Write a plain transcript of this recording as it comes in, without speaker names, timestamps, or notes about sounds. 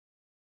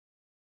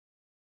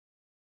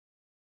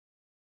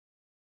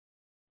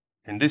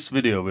In this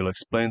video we'll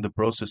explain the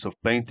process of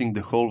painting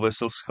the whole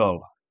vessel's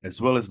hull,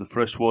 as well as the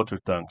freshwater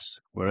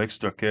tanks, where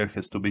extra care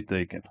has to be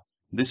taken.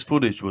 This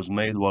footage was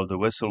made while the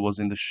vessel was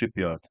in the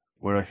shipyard,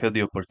 where I had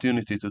the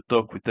opportunity to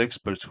talk with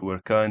experts who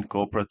were kind,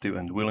 cooperative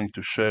and willing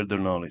to share their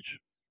knowledge.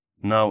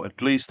 Now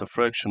at least a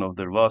fraction of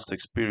their vast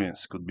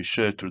experience could be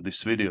shared through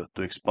this video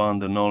to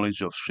expand the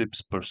knowledge of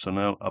ship's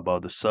personnel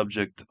about the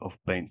subject of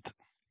paint.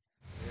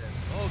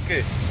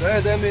 Okay,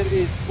 Syed Emir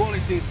is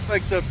quality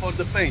inspector for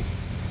the paint.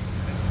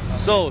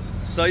 So,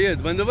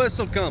 Syed, when the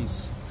vessel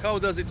comes, how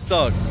does it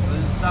start?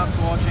 We'll start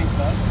washing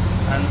first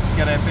and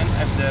scraping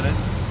if there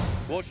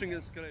is. Washing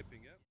and scraping,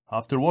 yeah?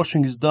 After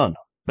washing is done,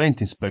 paint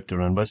inspector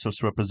and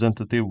vessel's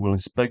representative will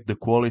inspect the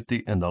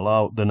quality and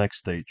allow the next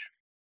stage.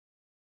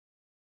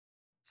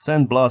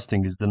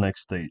 Sandblasting is the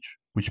next stage,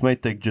 which may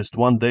take just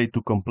 1 day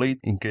to complete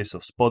in case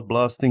of spot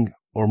blasting,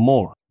 or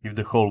more if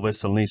the whole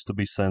vessel needs to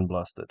be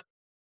sandblasted.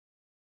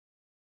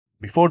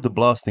 Before the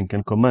blasting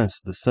can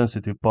commence, the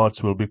sensitive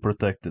parts will be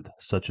protected,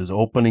 such as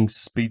openings,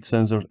 speed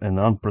sensors and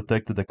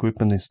unprotected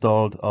equipment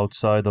installed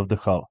outside of the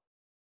hull.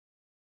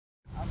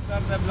 After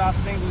the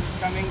blasting will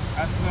coming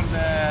as per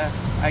the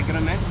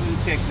agreement,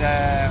 we'll check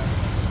the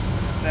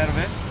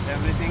service,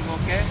 everything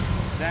okay,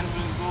 then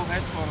we'll go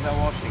ahead for the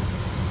washing.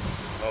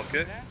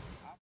 Okay.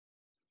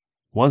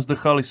 Once the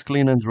hull is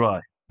clean and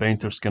dry,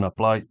 painters can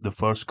apply the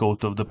first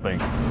coat of the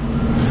paint.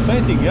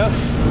 Painting, yeah?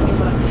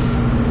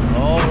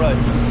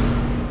 Alright.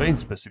 Paint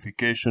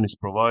specification is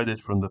provided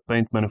from the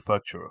paint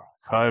manufacturer,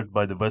 hired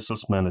by the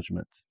vessel's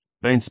management.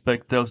 Paint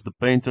spec tells the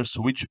painters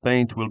which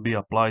paint will be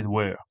applied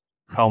where,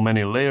 how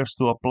many layers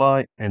to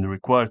apply, and the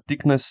required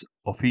thickness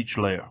of each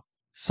layer.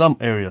 Some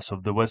areas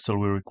of the vessel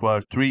will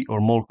require 3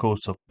 or more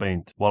coats of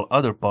paint, while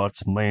other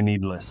parts may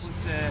need less.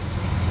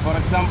 For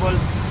example,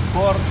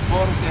 4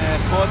 coat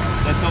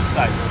the top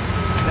side,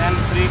 then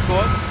 3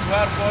 coat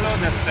where follow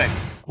the spec.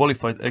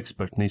 Qualified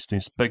expert needs to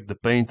inspect the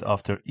paint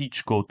after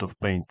each coat of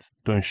paint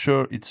to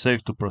ensure it's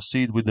safe to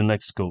proceed with the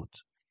next coat.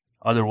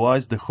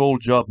 Otherwise, the whole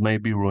job may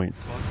be ruined.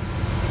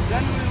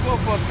 Then we'll go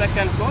for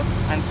second coat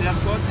and third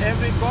coat.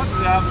 Every coat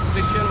we have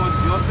inspection with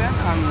JOTUN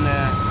and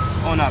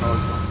owner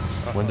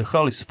also. When the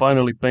hull is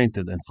finally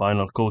painted and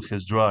final coat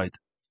has dried,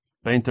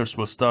 painters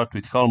will start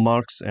with hull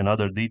marks and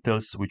other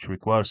details which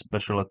require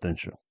special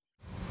attention.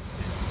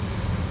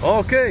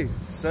 Okay,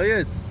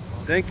 Syed,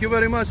 thank you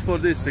very much for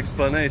this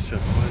explanation.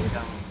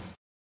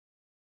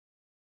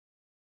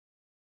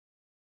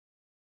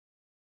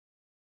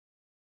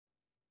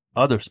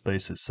 Other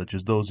spaces, such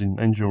as those in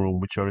engine room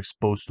which are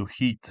exposed to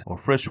heat, or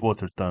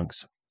freshwater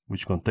tanks,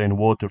 which contain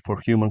water for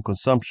human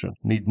consumption,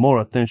 need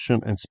more attention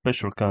and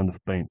special kind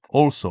of paint.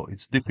 Also,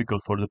 it's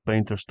difficult for the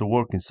painters to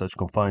work in such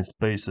confined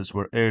spaces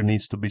where air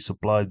needs to be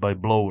supplied by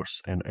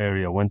blowers and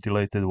area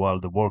ventilated while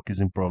the work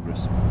is in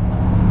progress.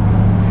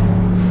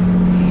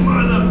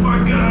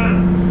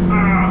 Motherfucker!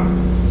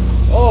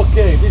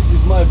 Okay, this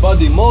is my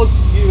buddy Mod.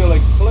 He will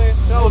explain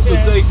how to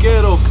take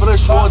care of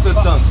freshwater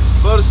tank.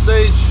 First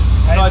stage,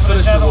 high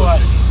pressure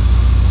washing.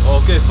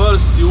 Okay,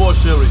 first you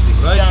wash everything,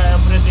 right? Yeah,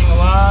 everything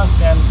wash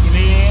and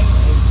clean,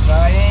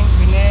 drying,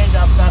 finish.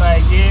 After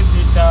I give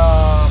this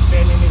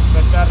paint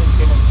inspector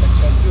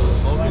inspection.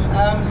 Okay.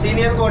 I'm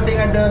senior coating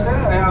advisor.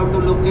 I have to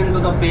look into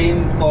the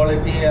paint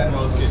quality and.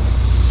 Okay.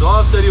 So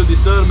after you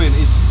determine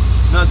it's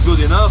not good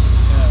enough,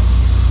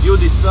 you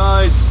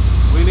decide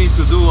we need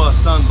to do a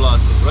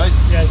sandblasting, right?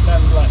 Yes,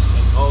 sandblasting.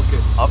 Okay.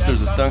 After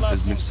the tank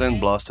has been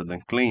sandblasted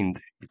and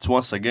cleaned, it's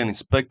once again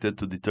inspected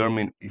to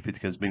determine if it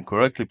has been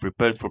correctly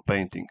prepared for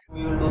painting.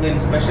 We will do the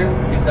inspection.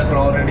 If the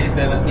clarity is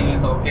everything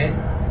is okay.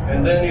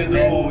 And then you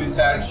do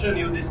inspection,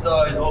 you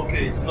decide,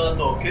 okay, it's not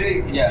okay,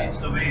 it needs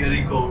to be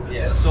recoated.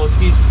 Yeah. So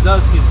he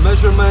does his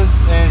measurements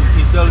and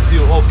he tells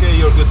you, okay,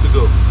 you're good to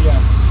go. Yeah.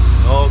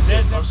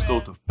 Okay. The first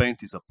coat of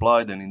paint is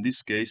applied and in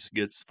this case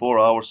gets 4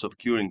 hours of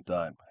curing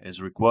time, as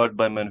required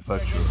by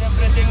manufacturer. Is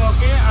everything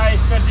okay? I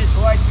start this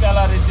white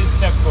color is this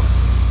step coat.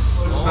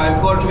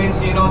 Step coat means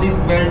this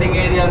welding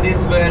area,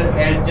 this weld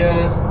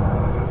edges,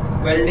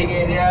 welding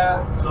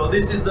area. So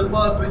this is the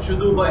part which you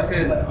do by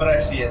hand?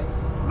 Brush,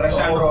 yes. Brush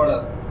and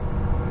roller.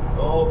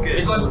 Okay.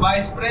 Because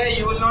by spray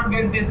you will not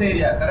get this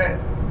area,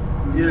 correct?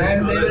 Yes,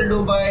 then correct. they will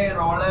do by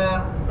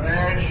roller,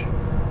 brush.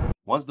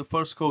 Once the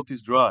first coat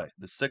is dry,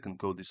 the second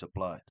coat is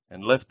applied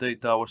and left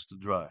 8 hours to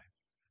dry.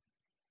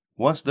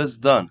 Once that's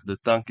done, the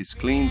tank is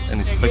cleaned and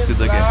inspected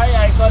again.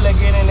 I call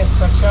again an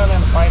inspection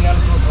and final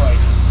coat white.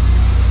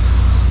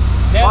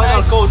 Then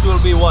Final coat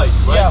will be white,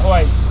 right? Yeah,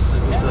 white.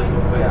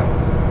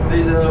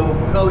 This,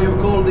 how you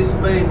call this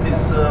paint?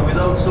 It's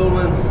without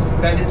solvents?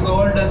 That is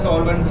called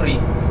solvent free.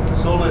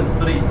 Solvent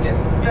free? Yes.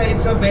 Yeah,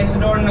 it's based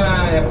on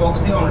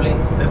epoxy only.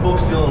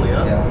 Epoxy only,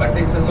 huh? Yeah, but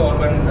it's a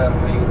solvent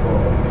free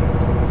product.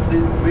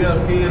 We are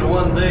here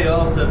 1 day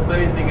after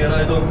painting and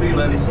I don't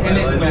feel any smell.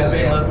 Any smell,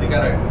 yes, nothing.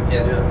 correct.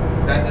 Yes,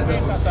 Yeah. that is the.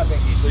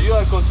 So you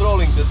are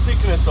controlling the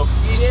thickness of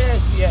each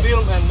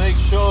film and make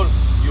sure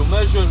you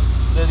measure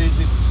that is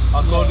it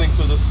according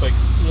to the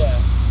specs. Yeah.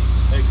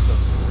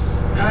 Excellent.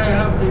 I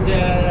have this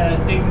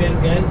thickness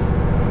guys.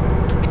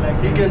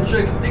 like He this. can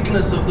check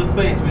thickness of the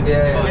paint with his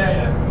Yeah, bugs.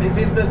 yeah. This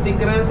is the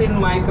thickness in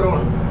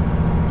micron.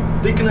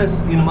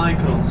 Thickness in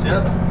microns,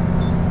 yes?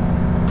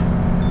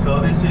 So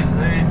this is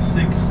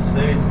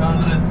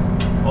 800.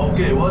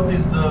 Okay, what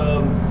is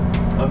the,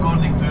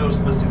 according to your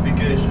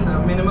specification? So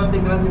minimum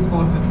thickness is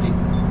 450.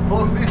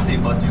 450,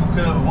 but you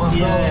have 1000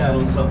 Yeah.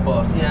 on some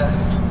part. Yeah,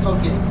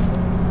 okay.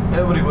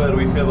 Everywhere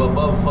we have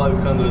above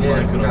 500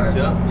 Yes, microns, correct.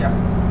 yeah?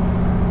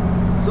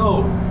 Yeah.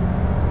 So,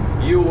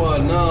 you are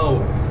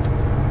now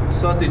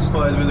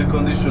satisfied with the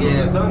condition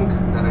Yes. of the tank,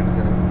 Correct.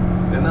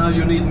 and now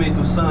you need me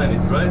to sign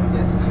it, right?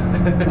 Yes.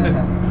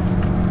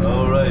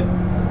 All right.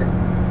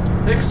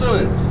 Okay.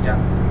 Excellent. Yeah.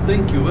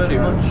 Thank you very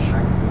much.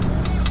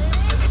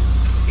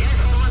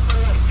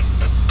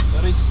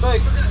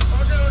 Respect.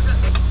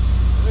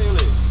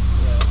 Really?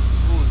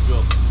 Good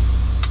job.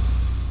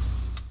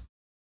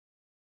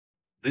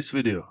 This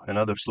video and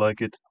others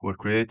like it were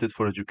created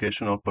for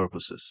educational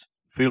purposes.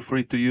 Feel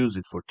free to use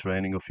it for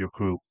training of your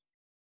crew.